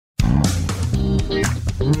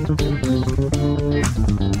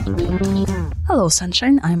Hello,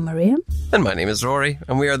 Sunshine. I'm Maria. And my name is Rory,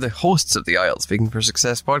 and we are the hosts of the IELTS Speaking for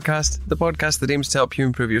Success podcast, the podcast that aims to help you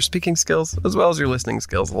improve your speaking skills as well as your listening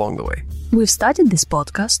skills along the way. We've started this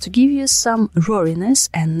podcast to give you some Roriness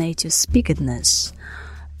and native speakedness,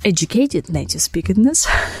 educated native speakedness,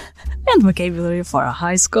 and vocabulary for a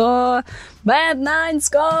high score, bad 9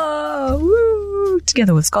 score, woo!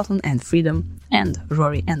 Together with Scotland and Freedom and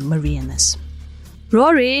Rory and Marianess.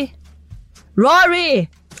 Rory!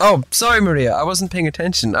 Oh, sorry, Maria. I wasn't paying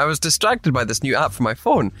attention. I was distracted by this new app for my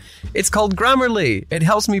phone. It's called Grammarly. It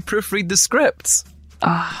helps me proofread the scripts.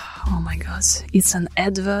 Oh my god. It's an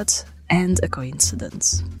advert and a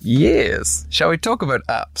coincidence. Yes. Shall we talk about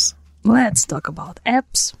apps? Let's talk about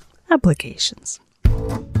apps, applications.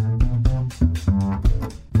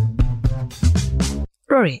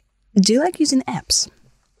 Rory, do you like using apps?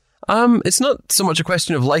 It's not so much a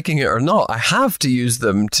question of liking it or not. I have to use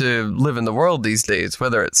them to live in the world these days,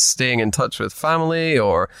 whether it's staying in touch with family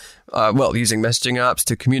or, using messaging apps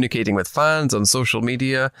to communicating with fans on social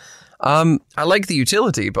media. I like the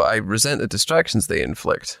utility, but I resent the distractions they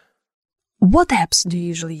inflict. What apps do you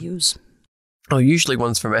usually use? Oh, usually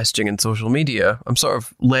ones for messaging and social media. I'm sort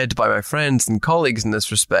of led by my friends and colleagues in this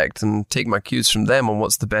respect and take my cues from them on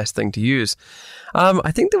what's the best thing to use.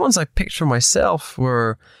 I think the ones I picked for myself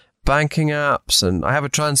were banking apps, and I have a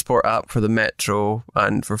transport app for the metro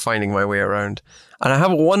and for finding my way around. And I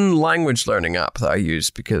have one language learning app that I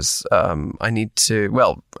use because I need to,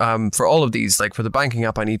 for all of these, like for the banking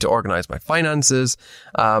app, I need to organize my finances.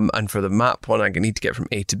 And for the map one, I need to get from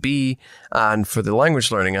A to B. And for the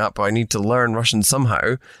language learning app, I need to learn Russian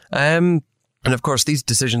somehow. And of course, these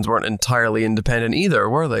decisions weren't entirely independent either,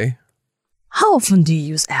 were they? How often do you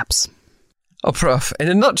use apps? Oh, prof, in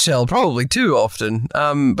a nutshell, probably too often.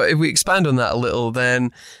 But if we expand on that a little,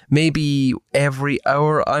 then maybe every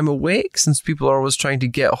hour I'm awake, since people are always trying to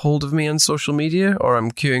get a hold of me on social media, or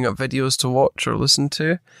I'm queuing up videos to watch or listen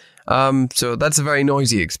to. So that's a very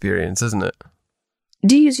noisy experience, isn't it?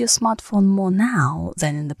 Do you use your smartphone more now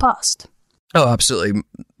than in the past? Oh, absolutely.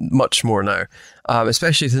 Much more now.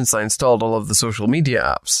 Especially since I installed all of the social media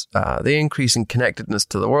apps. The increase in connectedness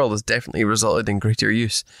to the world has definitely resulted in greater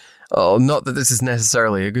use. Oh, not that this is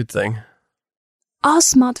necessarily a good thing. Are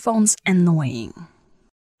smartphones annoying?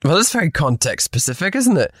 Well, it's very context specific,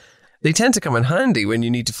 isn't it? They tend to come in handy when you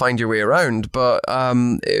need to find your way around, but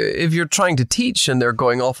if you're trying to teach and they're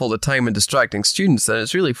going off all the time and distracting students, then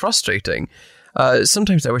it's really frustrating.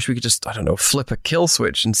 Sometimes I wish we could just, flip a kill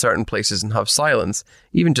switch in certain places and have silence,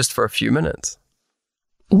 even just for a few minutes.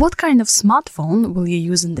 What kind of smartphone will you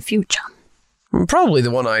use in the future? Probably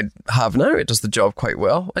the one I have now. It does the job quite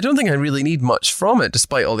well. I don't think I really need much from it,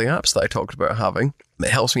 despite all the apps that I talked about having. It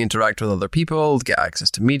helps me interact with other people, get access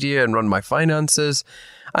to media and run my finances,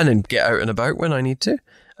 and then get out and about when I need to.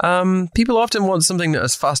 People often want something that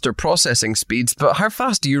has faster processing speeds, but how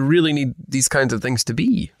fast do you really need these kinds of things to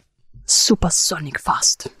be? Supersonic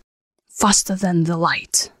fast. Faster than the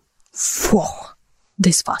light. Whoa,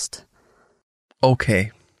 this fast.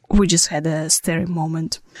 Okay. We just had a staring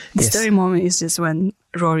moment. The staring moment is just when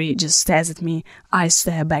Rory just stares at me, I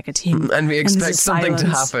stare back at him. And we expect something to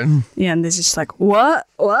happen. Yeah, and this is like, what?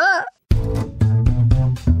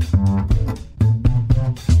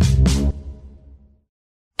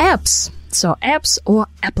 Apps. So apps or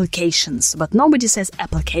applications. But nobody says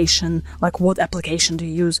application. Like, what application do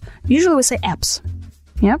you use? Usually we say apps.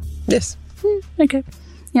 Yeah? Yes. Okay.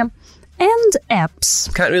 Yeah. And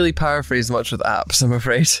apps. Can't really paraphrase much with apps, I'm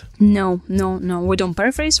afraid. No. We don't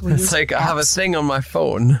paraphrase. We it's use like apps. I have a thing on my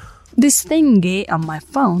phone. This thingy on my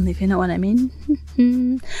phone, if you know what I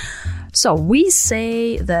mean. So we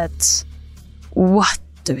say that... What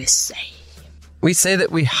do we say? We say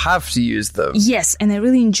that we have to use them. Yes, and I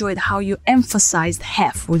really enjoyed how you emphasized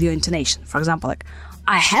have with your intonation. For example, like,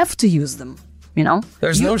 I have to use them,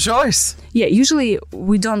 There's no choice. Yeah, usually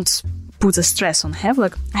we don't put a stress on have,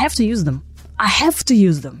 like, I have to use them. I have to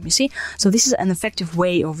use them, you see? So this is an effective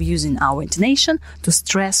way of using our intonation to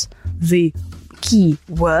stress the key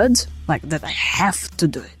word, like that I have to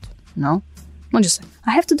do it, Not just say,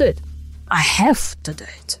 I have to do it. I have to do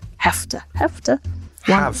it. Have to.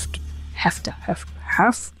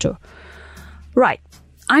 Have to. Right.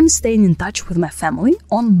 I'm staying in touch with my family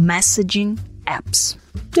on messaging apps.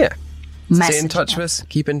 Yeah. Stay in touch with,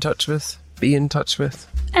 keep in touch with, be in touch with.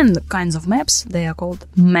 And the kinds of maps, they are called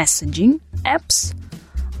messaging apps.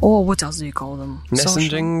 Or what else do you call them?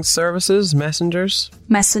 Messaging services? Messengers?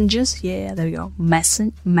 Messengers, yeah, there you go.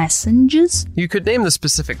 Messengers? You could name the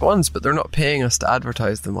specific ones, but they're not paying us to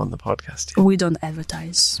advertise them on the podcast yet. We don't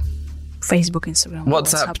advertise. Facebook, Instagram,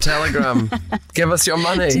 WhatsApp, Telegram. Give us your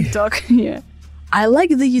money. TikTok, yeah. I like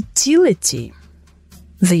the utility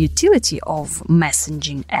of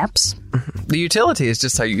messaging apps. The utility is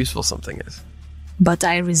just how useful something is. But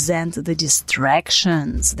I resent the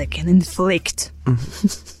distractions they can inflict.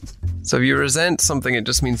 So if you resent something, it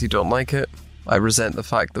just means you don't like it. I resent the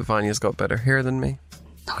fact that Vanya's got better hair than me.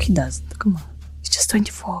 No, he doesn't. Come on. He's just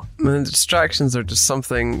 24. And the distractions are just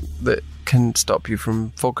something that can stop you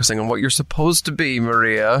from focusing on what you're supposed to be,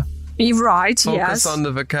 Maria. You're right, Focus on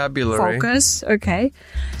the vocabulary. Focus, okay.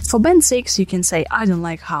 For band 6, you can say, I don't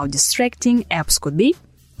like how distracting apps could be.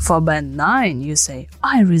 For band 9, you say,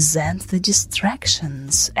 I resent the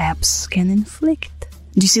distractions apps can inflict.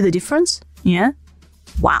 Do you see the difference? Yeah?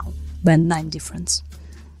 Wow. Band 9 difference.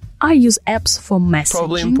 I use apps for messaging.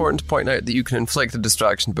 Probably important to point out that you can inflict a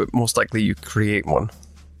distraction, but most likely you create one.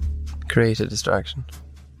 Create a distraction.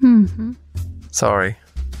 Sorry.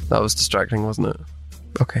 That was distracting, wasn't it?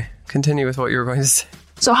 Okay. Continue with what you were going to say.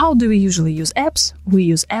 So how do we usually use apps? We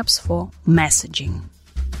use apps for messaging.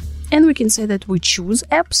 And we can say that we choose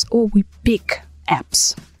apps or we pick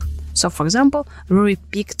apps. So, for example, Rory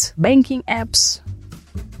picked banking apps.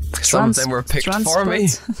 Some of them were picked for me.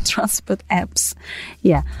 Transport apps.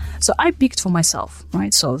 Yeah. So I picked for myself,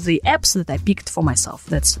 right? So the apps that I picked for myself,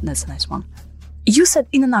 that's a nice one. You said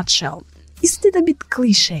in a nutshell. Isn't it a bit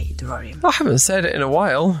cliched, Rory? I haven't said it in a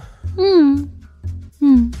while.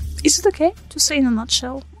 Is it okay to say in a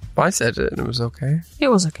nutshell? I said it and it was okay. It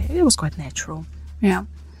was okay. It was quite natural. Yeah.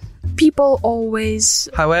 People always...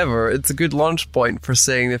 However, it's a good launch point for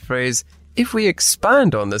saying the phrase, if we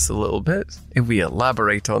expand on this a little bit, if we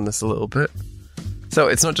elaborate on this a little bit. So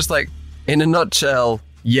it's not just like, in a nutshell,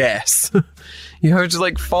 yes. You have to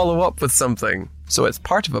like follow up with something. So it's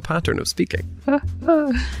part of a pattern of speaking.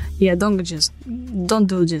 Yeah, don't do just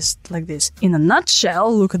like this. In a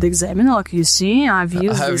nutshell, look at the examiner, like you see, I've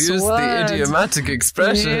used the idiomatic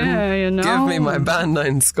expression. Yeah, you know. Give me my band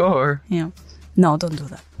 9 score. Yeah. No, don't do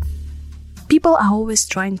that. People are always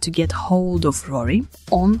trying to get hold of Rory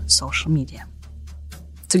on social media.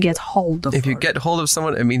 To get hold of If you Rory. get hold of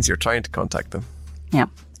someone, it means you're trying to contact them. Yeah.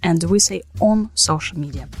 And we say on social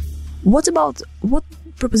media. What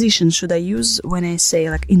preposition should I use when I say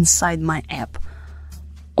like inside my app?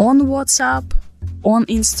 On WhatsApp, on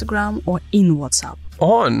Instagram, or in WhatsApp?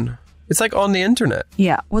 On. It's like on the internet.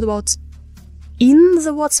 Yeah. What about in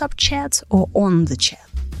the WhatsApp chat or on the chat?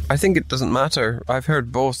 I think it doesn't matter. I've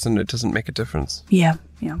heard both and it doesn't make a difference. Yeah,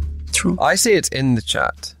 true. I say it's in the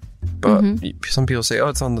chat, but some people say, oh,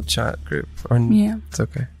 it's on the chat group. Or it's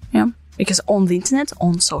okay. Yeah, because on the internet,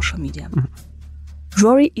 on social media.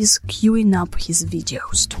 Rory is queuing up his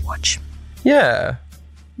videos to watch. Yeah,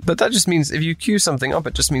 but that just means if you queue something up,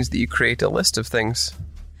 it just means that you create a list of things.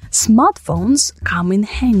 Smartphones come in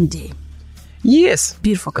handy. Yes.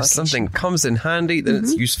 Beautiful If quotation. something comes in handy, then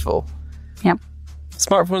it's useful. Yeah.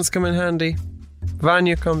 Smartphones come in handy.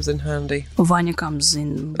 Vanya comes in handy. Vanya comes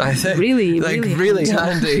in I think, really handy.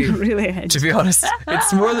 Really handy. To be honest,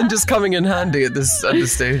 it's more than just coming in handy at this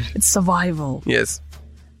stage. It's survival. Yes.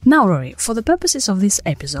 Now, Rory, for the purposes of this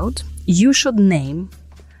episode, you should name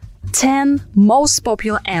 10 most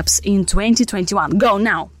popular apps in 2021. Go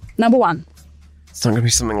now. Number 1. It's not going to be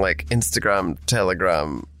something like Instagram,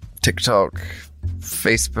 Telegram, TikTok,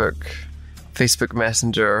 Facebook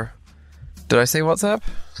Messenger. Did I say WhatsApp?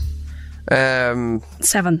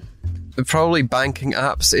 7. Probably banking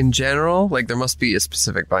apps in general. Like there must be a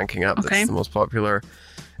specific banking app that's the most popular.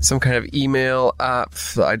 Some kind of email app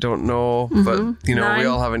that I don't know, but you know, 9. we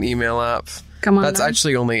all have an email app. Come on. That's 9.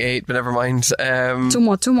 actually only 8, but never mind. 2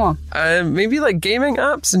 more. Maybe like gaming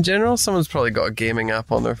apps in general. Someone's probably got a gaming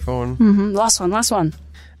app on their phone. Last one.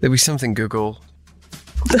 There'll be something Google.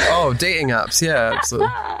 Oh, dating apps. Yeah,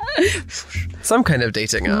 absolutely. Some kind of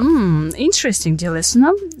dating app. Interesting, dear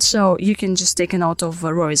listener. So you can just take a note of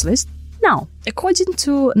Rory's list. Now, according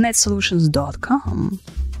to netsolutions.com,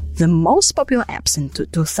 the most popular apps in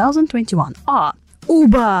 2021 are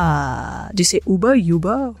Uber. Do you say Uber?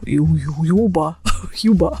 Uber?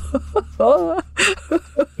 Uber.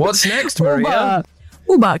 What's next, Maria?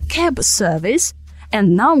 Uber cab service.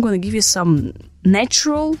 And now I'm going to give you some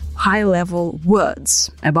natural, high-level words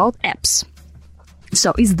about apps.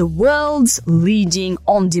 So it's the world's leading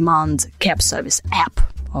on-demand cab service app.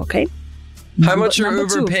 Okay? How much are Number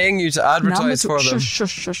Uber 2. paying you to advertise for them?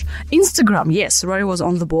 Shush. Instagram, yes, Rory was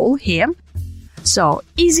on the ball here. So,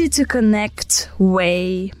 easy to connect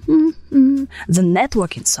way. The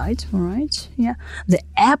networking site, all right? Yeah. The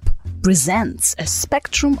app presents a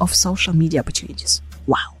spectrum of social media opportunities.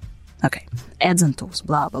 Wow. Okay. Ads and tools,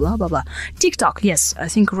 blah, blah, blah, blah, blah. TikTok, yes, I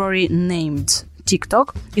think Rory named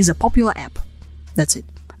TikTok is a popular app. That's it.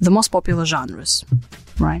 The most popular genres,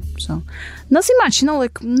 right? So nothing much, no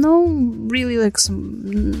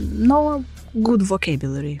good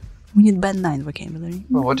vocabulary. We need band 9 vocabulary.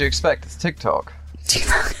 Well, what do you expect? It's TikTok.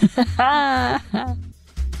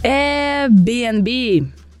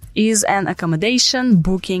 Airbnb is an accommodation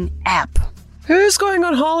booking app. Who's going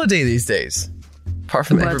on holiday these days? Apart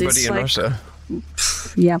from everybody in Russia.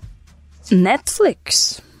 Yeah.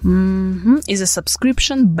 Netflix is a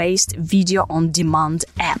subscription-based video-on-demand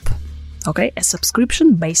app. Okay, a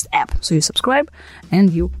subscription-based app. So you subscribe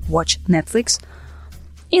and you watch Netflix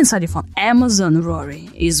inside your phone. Amazon, Rory,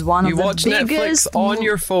 is one of the biggest... You watch Netflix on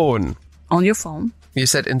your phone. On your phone. You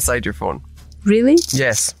said inside your phone. Really?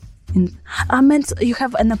 Yes. I meant you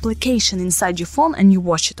have an application inside your phone and you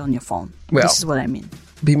watch it on your phone. Well, this is what I mean.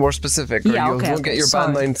 Be more specific, or you'll get your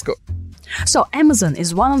band 9 score. So Amazon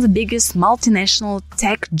is one of the biggest multinational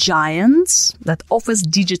tech giants that offers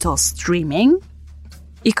digital streaming,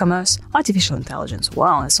 e-commerce, artificial intelligence.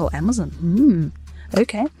 Wow, that's all Amazon.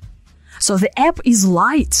 Okay. So the app is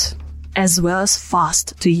light as well as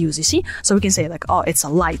fast to use, you see? So we can say like, oh, it's a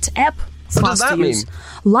light app, what does that mean?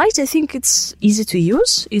 Light, I think it's easy to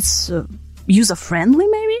use. It's user-friendly,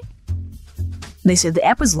 maybe? They say the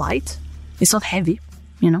app is light. It's not heavy,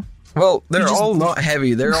 you know? Well, they're all not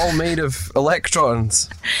heavy. They're all made of electrons.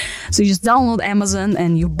 So you just download Amazon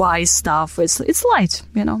and you buy stuff. It's light,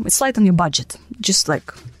 you know. It's light on your budget. Just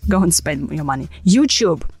like go and spend your money.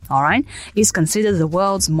 YouTube, all right, is considered the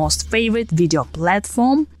world's most favorite video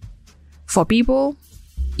platform for people.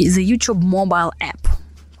 Is a YouTube mobile app.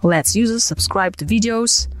 Lets users subscribe to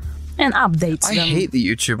videos and updates them. I hate the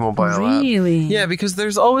YouTube mobile app. Really? Yeah, because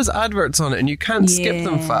there's always adverts on it and you can't skip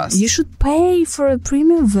them fast. You should pay for a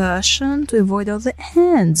premium version to avoid all the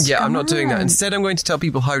ads. Yeah, I'm not doing that. Instead, I'm going to tell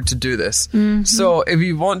people how to do this. So if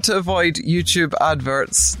you want to avoid YouTube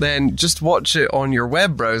adverts, then just watch it on your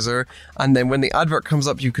web browser, and then when the advert comes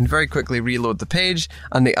up, you can very quickly reload the page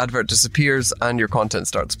and the advert disappears and your content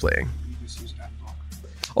starts playing.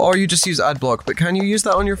 Or you just use AdBlock, but can you use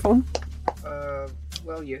that on your phone?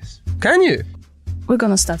 Well, yes. Can you? We're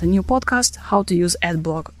gonna start a new podcast, how to use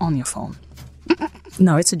AdBlock on your phone.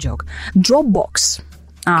 No, it's a joke. Dropbox.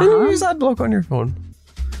 Can you use AdBlock on your phone?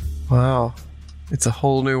 Wow. It's a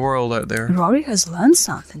whole new world out there. Rory has learned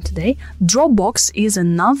something today. Dropbox is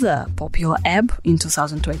another popular app in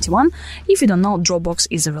 2021. If you don't know, Dropbox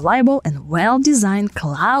is a reliable and well-designed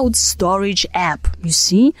cloud storage app. You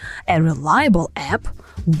see, a reliable app,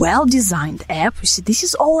 well-designed app. You see, this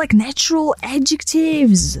is all like natural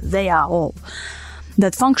adjectives. They are all.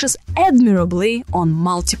 That functions admirably on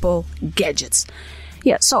multiple gadgets.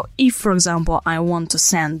 Yeah, so if, for example, I want to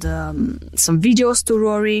send some videos to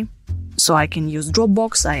Rory, so I can use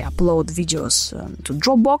Dropbox, I upload videos to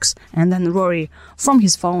Dropbox, and then Rory, from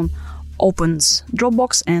his phone, opens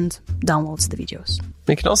Dropbox and downloads the videos.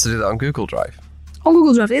 You can also do that on Google Drive. On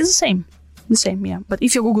Google Drive, it's the same. The same, yeah. But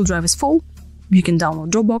if your Google Drive is full, you can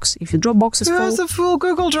download Dropbox. If your Dropbox is full... Who has a full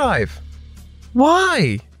Google Drive?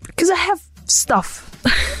 Why? Because I have stuff.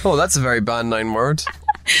 Oh, that's a very band 9 word.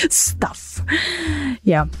 Stuff.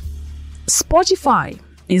 Yeah. Spotify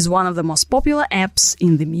is one of the most popular apps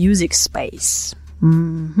in the music space.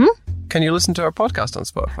 Can you listen to our podcast on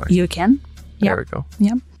Spotify? You can. There we go.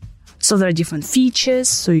 Yeah. So there are different features.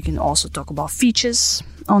 So you can also talk about features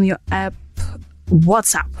on your app.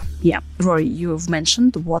 WhatsApp. Yeah. Rory, you've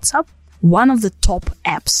mentioned WhatsApp. One of the top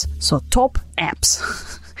apps. So top apps.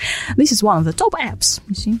 This is one of the top apps.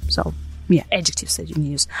 You see? So, yeah, adjectives that you can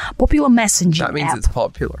use. Popular messaging That means app. it's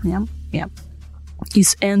popular. Yeah.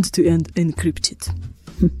 Is end-to-end encrypted.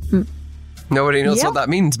 Nobody knows what that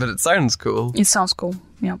means, but it sounds cool. It sounds cool.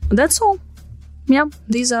 Yeah. That's all. Yeah.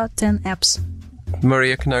 These are 10 apps.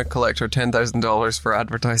 Maria can now collect her $10,000 for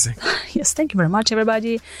advertising. Yes. Thank you very much,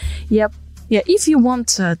 everybody. Yep. Yeah. If you want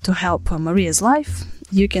to help Maria's life,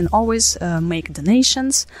 you can always make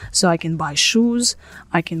donations. So I can buy shoes.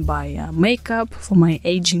 I can buy makeup for my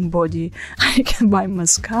aging body. I can buy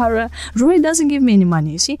mascara. Rory doesn't give me any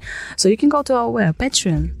money, you see? So you can go to our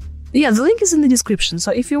Patreon. Yeah, the link is in the description.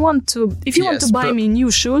 So if you want to buy me new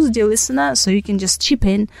shoes, dear listener, so you can just chip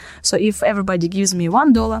in. So if everybody gives me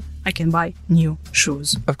 $1, I can buy new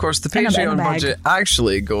shoes. Of course, the Patreon budget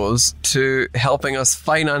actually goes to helping us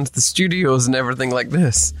finance the studios and everything like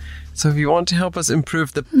this. So if you want to help us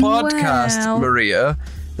improve the podcast, Maria,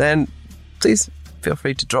 then please feel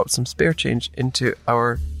free to drop some spare change into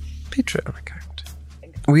our Patreon account.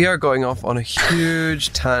 We are going off on a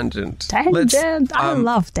huge tangent. I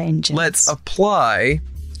love tangents. Let's apply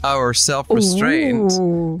our self-restraint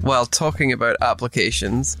while talking about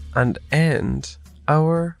applications and end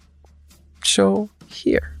our show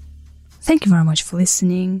here. Thank you very much for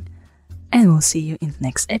listening, and we'll see you in the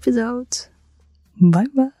next episode.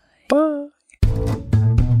 Bye-bye. Bye.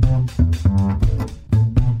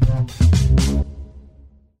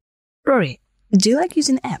 Rory, do you like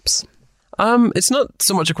using apps? It's not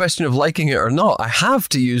so much a question of liking it or not. I have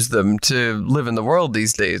to use them to live in the world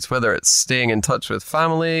these days, whether it's staying in touch with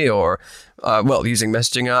family or, using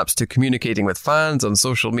messaging apps to communicating with fans on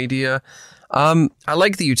social media. I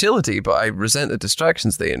like the utility, but I resent the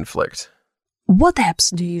distractions they inflict. What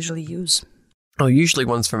apps do you usually use? Oh, usually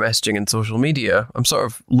ones for messaging and social media. I'm sort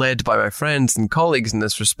of led by my friends and colleagues in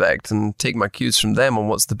this respect and take my cues from them on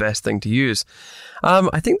what's the best thing to use.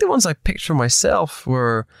 I think the ones I picked for myself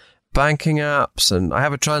were banking apps, and I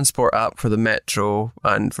have a transport app for the metro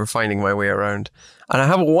and for finding my way around. And I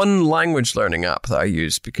have one language learning app that I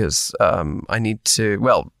use because I need to,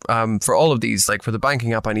 for all of these, like for the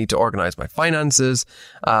banking app, I need to organize my finances.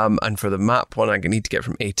 And for the map one, I need to get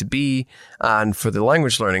from A to B. And for the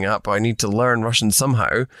language learning app, I need to learn Russian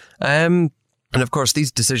somehow. And of course,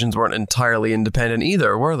 these decisions weren't entirely independent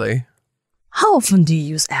either, were they? How often do you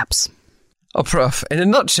use apps? Oh, prof, in a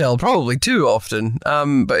nutshell, probably too often.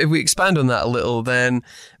 But if we expand on that a little, then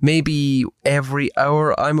maybe every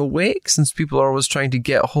hour I'm awake, since people are always trying to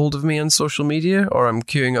get a hold of me on social media, or I'm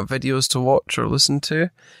queuing up videos to watch or listen to.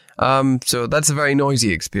 So that's a very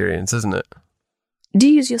noisy experience, isn't it? Do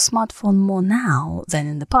you use your smartphone more now than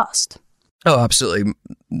in the past? Oh, absolutely.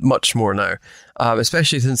 Much more now.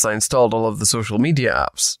 Especially since I installed all of the social media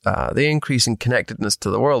apps. The increase in connectedness to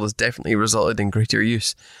the world has definitely resulted in greater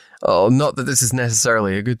use. Oh, not that this is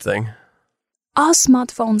necessarily a good thing. Are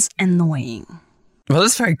smartphones annoying? Well,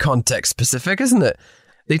 that's very context specific, isn't it?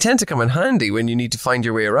 They tend to come in handy when you need to find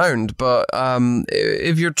your way around, but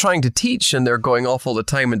if you're trying to teach and they're going off all the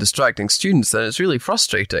time and distracting students, then it's really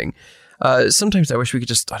frustrating. Sometimes I wish we could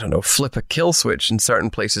just, flip a kill switch in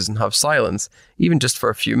certain places and have silence, even just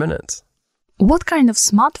for a few minutes. What kind of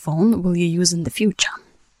smartphone will you use in the future?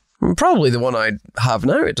 Probably the one I have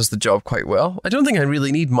now. It does the job quite well. I don't think I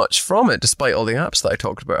really need much from it, despite all the apps that I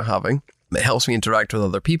talked about having. It helps me interact with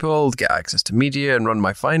other people, get access to media and run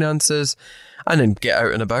my finances, and then get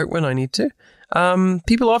out and about when I need to.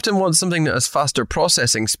 People often want something that has faster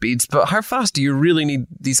processing speeds, but how fast do you really need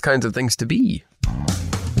these kinds of things to be?